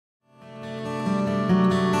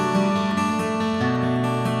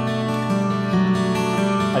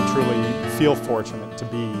I truly feel fortunate to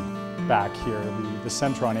be back here. The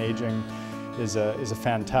Center on Aging is a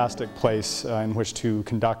fantastic place in which to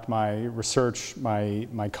conduct my research.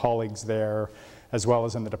 My colleagues there, as well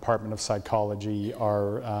as in the Department of Psychology,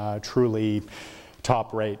 are truly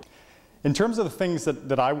top rate. In terms of the things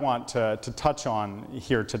that I want to touch on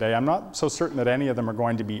here today, I'm not so certain that any of them are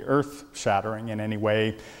going to be earth-shattering in any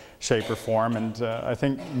way, shape, or form. And I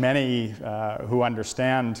think many who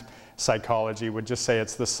understand psychology would just say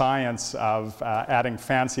it's the science of adding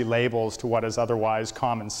fancy labels to what is otherwise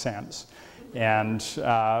common sense. And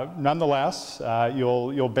nonetheless,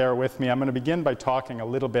 you'll bear with me. I'm going to begin by talking a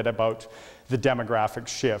little bit about the demographic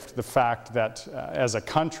shift, the fact that as a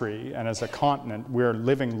country and as a continent, we're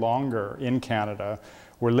living longer in Canada,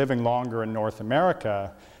 we're living longer in North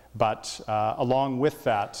America, but along with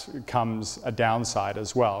that comes a downside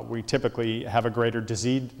as well. We typically have a greater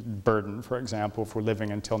disease burden, for example, if we're living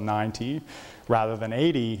until 90 rather than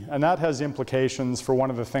 80, and that has implications for one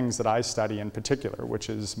of the things that I study in particular, which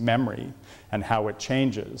is memory and how it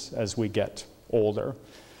changes as we get older.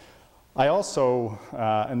 I also,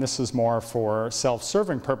 and this is more for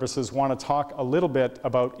self-serving purposes, want to talk a little bit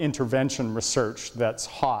about intervention research that's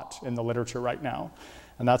hot in the literature right now.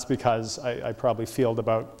 And that's because I probably field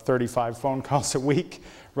about 35 phone calls a week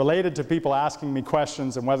related to people asking me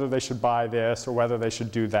questions and whether they should buy this or whether they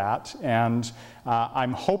should do that. And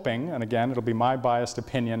I'm hoping, and again, it'll be my biased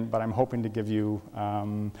opinion, but I'm hoping to give you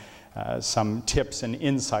some tips and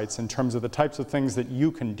insights in terms of the types of things that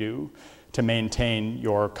you can do to maintain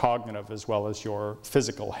your cognitive as well as your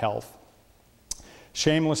physical health.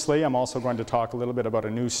 Shamelessly, I'm also going to talk a little bit about a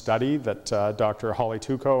new study that Dr. Holly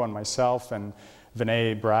Tuco and myself and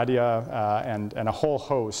Vinay Bradia and a whole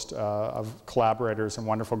host of collaborators and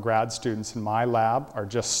wonderful grad students in my lab are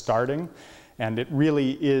just starting. And it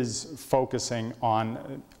really is focusing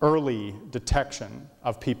on early detection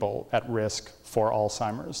of people at risk for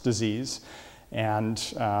Alzheimer's disease. And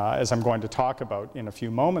as I'm going to talk about in a few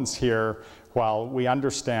moments here, while we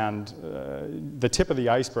understand the tip of the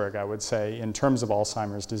iceberg, I would say, in terms of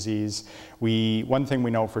Alzheimer's disease, one thing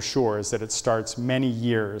we know for sure is that it starts many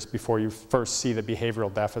years before you first see the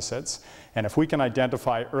behavioral deficits. And if we can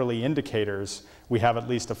identify early indicators, we have at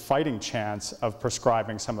least a fighting chance of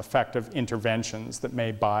prescribing some effective interventions that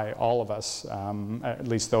may buy all of us, at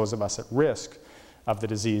least those of us at risk of the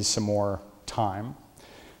disease, some more time.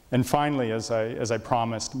 And finally, as I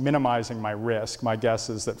promised, minimizing my risk. My guess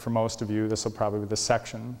is that for most of you, this will probably be the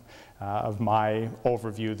section of my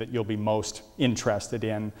overview that you'll be most interested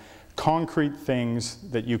in. Concrete things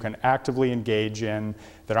that you can actively engage in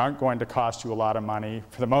that aren't going to cost you a lot of money.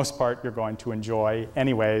 For the most part, you're going to enjoy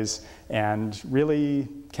anyways, and really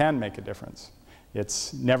can make a difference.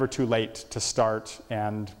 It's never too late to start,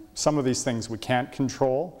 and some of these things we can't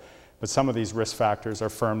control, but some of these risk factors are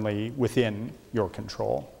firmly within your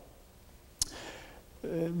control.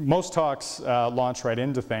 Most talks launch right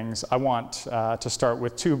into things. I want to start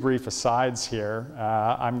with two brief asides here.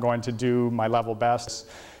 I'm going to do my level best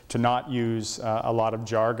to not use a lot of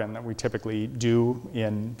jargon that we typically do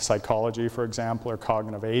in psychology, for example, or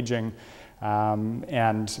cognitive aging.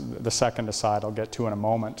 And the second aside I'll get to in a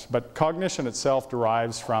moment. But cognition itself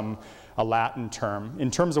derives from a Latin term.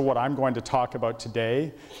 In terms of what I'm going to talk about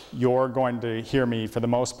today, you're going to hear me, for the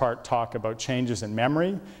most part, talk about changes in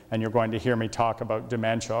memory, and you're going to hear me talk about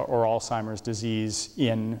dementia or Alzheimer's disease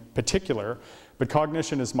in particular. But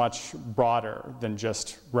cognition is much broader than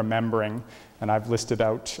just remembering, and I've listed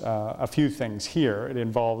out a few things here. It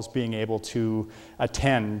involves being able to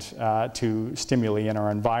attend to stimuli in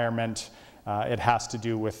our environment. It has to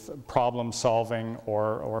do with problem solving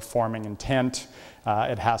or forming intent.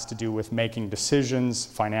 It has to do with making decisions,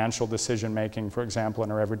 financial decision making, for example,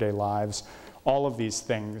 in our everyday lives. All of these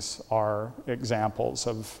things are examples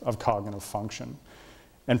of cognitive function.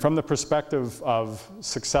 And from the perspective of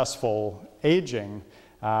successful aging,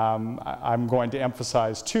 I'm going to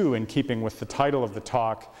emphasize too, in keeping with the title of the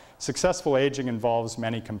talk, successful aging involves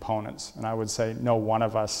many components, and I would say no one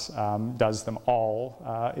of us does them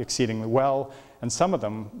all exceedingly well, and some of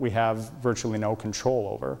them we have virtually no control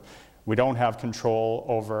over. We don't have control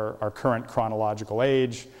over our current chronological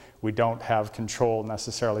age, we don't have control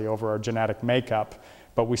necessarily over our genetic makeup,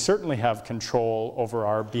 but we certainly have control over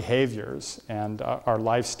our behaviors and our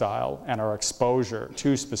lifestyle and our exposure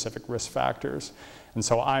to specific risk factors. And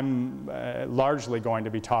so I'm largely going to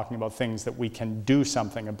be talking about things that we can do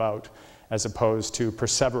something about, as opposed to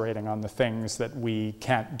perseverating on the things that we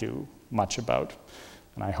can't do much about.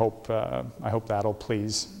 And I hope that'll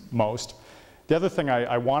please most. The other thing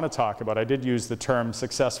I want to talk about, I did use the term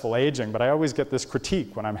successful aging, but I always get this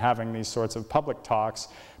critique when I'm having these sorts of public talks.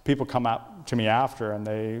 People come up to me after and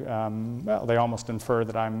they almost infer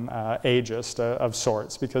that I'm ageist of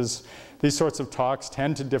sorts, because these sorts of talks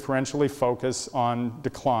tend to differentially focus on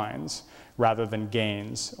declines rather than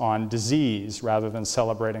gains, on disease rather than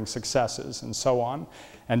celebrating successes, and so on.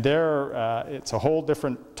 And it's a whole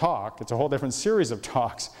different talk, it's a whole different series of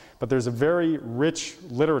talks, but there's a very rich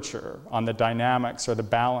literature on the dynamics or the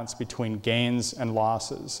balance between gains and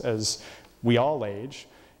losses as we all age.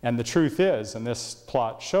 And the truth is, and this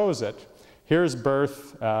plot shows it, here's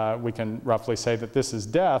birth, we can roughly say that this is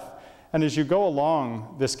death, and as you go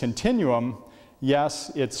along this continuum,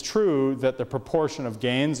 yes, it's true that the proportion of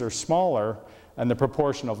gains are smaller and the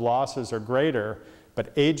proportion of losses are greater,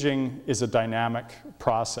 but aging is a dynamic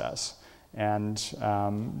process. And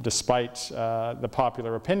despite the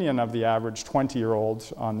popular opinion of the average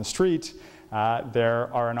 20-year-old on the street, there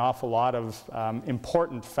are an awful lot of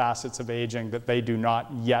important facets of aging that they do not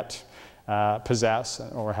yet possess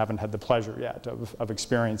or haven't had the pleasure yet of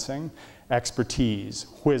experiencing. Expertise,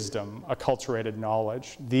 wisdom, acculturated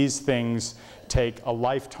knowledge, these things take a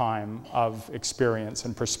lifetime of experience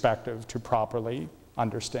and perspective to properly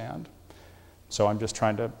understand. So I'm just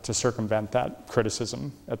trying to circumvent that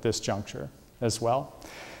criticism at this juncture as well.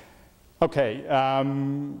 Okay,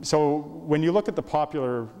 so when you look at the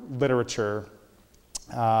popular literature,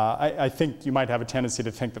 I think you might have a tendency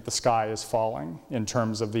to think that the sky is falling in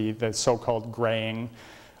terms of the so-called graying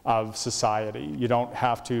of society. You don't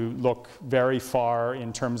have to look very far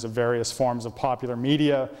in terms of various forms of popular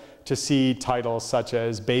media to see titles such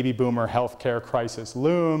as "Baby Boomer Healthcare Crisis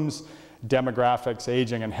Looms," "Demographics,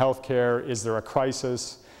 Aging and Healthcare, Is There a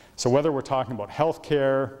Crisis?" So whether we're talking about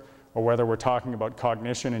healthcare or whether we're talking about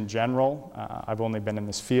cognition in general, I've only been in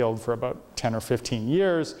this field for about 10 or 15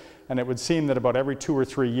 years, and it would seem that about every 2 or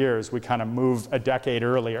 3 years we kind of move a decade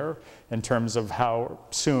earlier in terms of how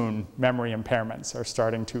soon memory impairments are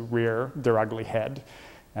starting to rear their ugly head.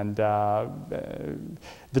 And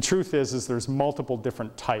the truth is there's multiple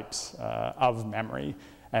different types of memory.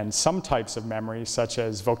 And some types of memory, such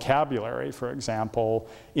as vocabulary, for example,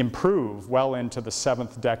 improve well into the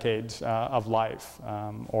 7th decade of life,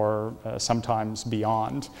 or sometimes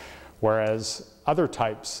beyond. Whereas other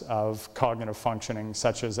types of cognitive functioning,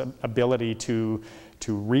 such as ability to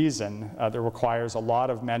reason, that requires a lot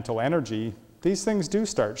of mental energy, these things do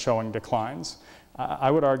start showing declines. I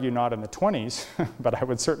would argue not in the 20s, but I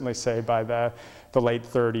would certainly say by the late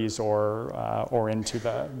 30s or into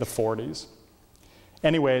the 40s.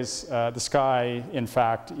 Anyways, the sky, in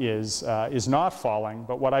fact, is not falling,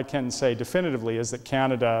 but what I can say definitively is that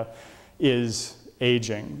Canada is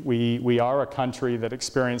aging. We are a country that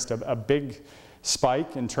experienced a big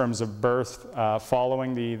spike in terms of birth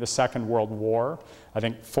following the Second World War. I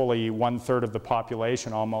think fully 1/3 of the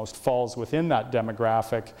population almost falls within that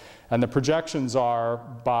demographic, and the projections are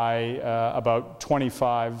by about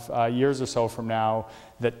 25 years or so from now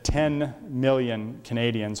that 10 million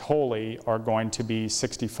Canadians wholly are going to be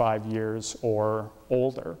 65 years or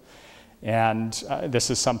older. And this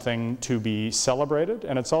is something to be celebrated,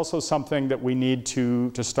 and it's also something that we need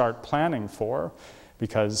to start planning for,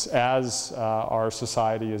 because as our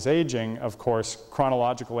society is aging, of course,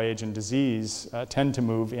 chronological age and disease tend to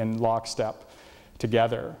move in lockstep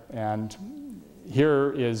together. And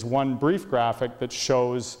here is one brief graphic that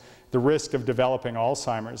shows the risk of developing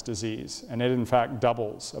Alzheimer's disease, and it in fact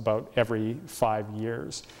doubles about every 5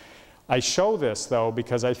 years. I show this, though,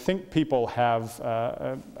 because I think people have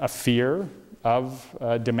a fear of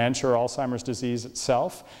dementia or Alzheimer's disease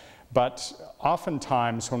itself, but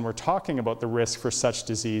oftentimes when we're talking about the risk for such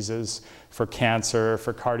diseases, for cancer,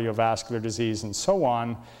 for cardiovascular disease, and so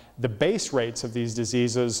on, the base rates of these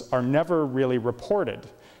diseases are never really reported.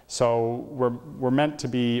 So we're meant to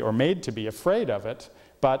be, or made to be, afraid of it.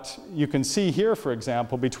 But you can see here, for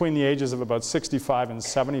example, between the ages of about 65 and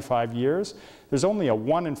 75 years, there's only a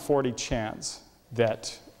 1 in 40 chance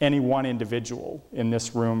that any one individual in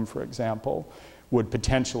this room, for example, would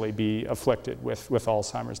potentially be afflicted with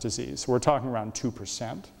Alzheimer's disease. So we're talking around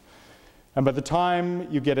 2%. And by the time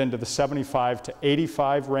you get into the 75 to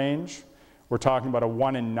 85 range, we're talking about a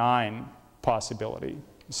 1 in 9 possibility.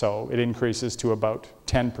 So it increases to about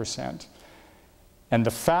 10%. And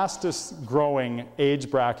the fastest growing age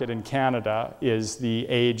bracket in Canada is the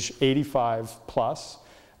age 85 plus,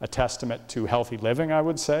 a testament to healthy living, I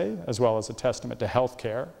would say, as well as a testament to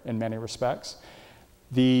healthcare in many respects.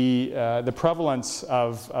 The prevalence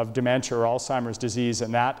of dementia or Alzheimer's disease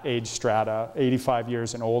in that age strata, 85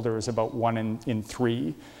 years and older, is about 1 in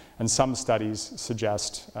 3, and some studies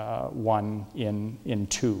suggest 1 in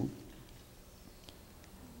 2.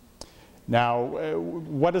 Now,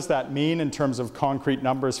 what does that mean in terms of concrete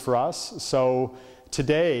numbers for us? So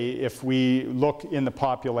today, if we look in the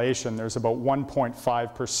population, there's about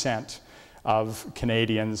 1.5% of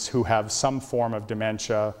Canadians who have some form of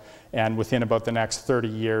dementia, and within about the next 30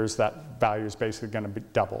 years, that value is basically going to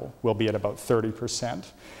double. We'll be at about 30%.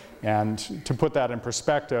 And to put that in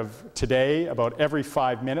perspective, today, about every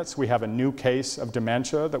 5 minutes, we have a new case of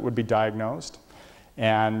dementia that would be diagnosed.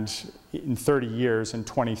 And in 30 years, in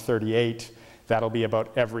 2038, that'll be about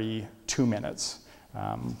every 2 minutes,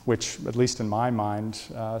 which, at least in my mind,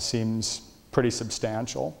 seems pretty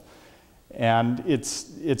substantial. And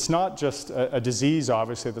it's not just a disease,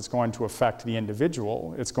 obviously, that's going to affect the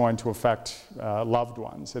individual. It's going to affect loved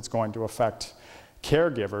ones. It's going to affect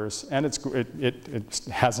caregivers, and it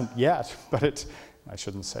hasn't yet, but I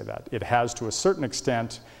shouldn't say that. It has to a certain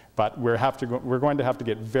extent, but we're going to have to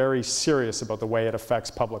get very serious about the way it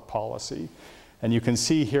affects public policy. And you can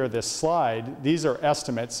see here this slide. These are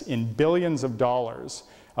estimates in billions of dollars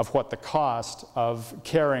of what the cost of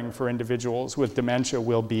caring for individuals with dementia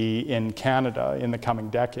will be in Canada in the coming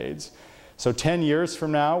decades. So 10 years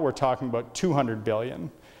from now, we're talking about $200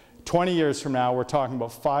 billion. 20 years from now, we're talking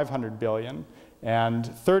about $500 billion. And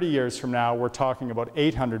 30 years from now, we're talking about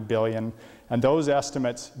 $800 billion. And those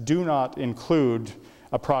estimates do not include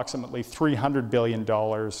approximately $300 billion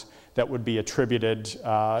that would be attributed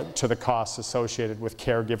to the costs associated with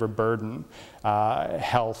caregiver burden,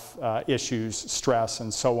 health issues, stress,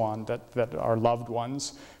 and so on that our loved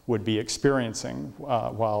ones would be experiencing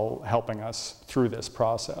while helping us through this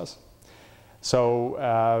process. So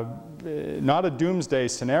not a doomsday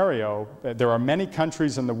scenario. There are many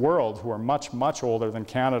countries in the world who are much, much older than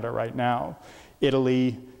Canada right now.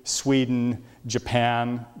 Italy, Sweden,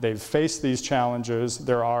 Japan, they've faced these challenges.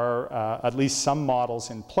 There are at least some models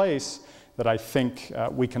in place that I think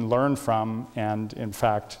we can learn from, and in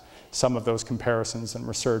fact, some of those comparisons and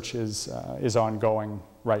research is ongoing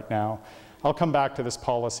right now. I'll come back to this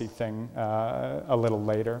policy thing a little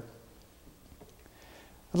later.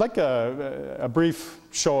 I'd like a brief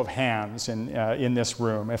show of hands in this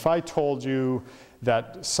room. If I told you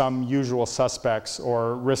that some usual suspects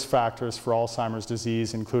or risk factors for Alzheimer's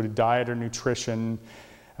disease included diet or nutrition,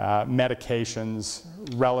 medications,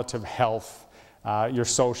 relative health, your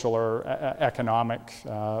social or economic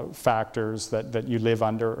factors that you live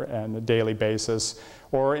under on a daily basis,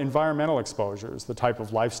 or environmental exposures, the type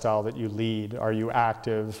of lifestyle that you lead. Are you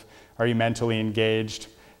active? Are you mentally engaged?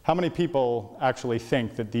 How many people actually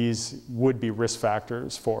think that these would be risk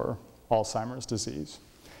factors for Alzheimer's disease?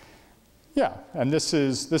 Yeah, and this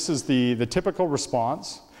is the typical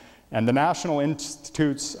response, and the National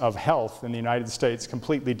Institutes of Health in the United States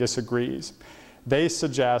completely disagrees. They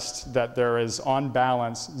suggest that there is, on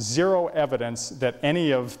balance, zero evidence that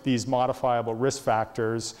any of these modifiable risk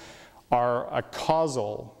factors are a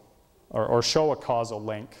causal, or show a causal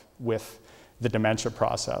link with the dementia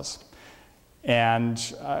process. And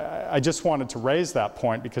I just wanted to raise that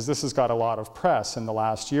point because this has got a lot of press in the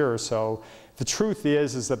last year or so. The truth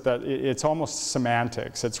is that it's almost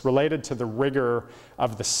semantics. It's related to the rigor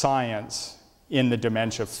of the science in the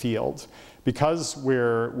dementia field. Because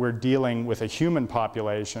we're dealing with a human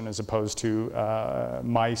population as opposed to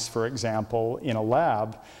mice, for example, in a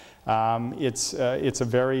lab, it's a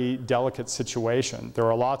very delicate situation. There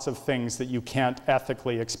are lots of things that you can't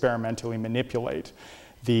ethically, experimentally manipulate.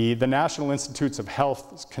 The National Institutes of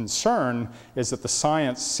Health's concern is that the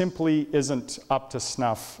science simply isn't up to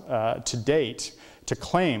snuff to date to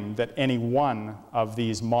claim that any one of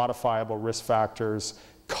these modifiable risk factors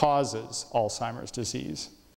causes Alzheimer's disease.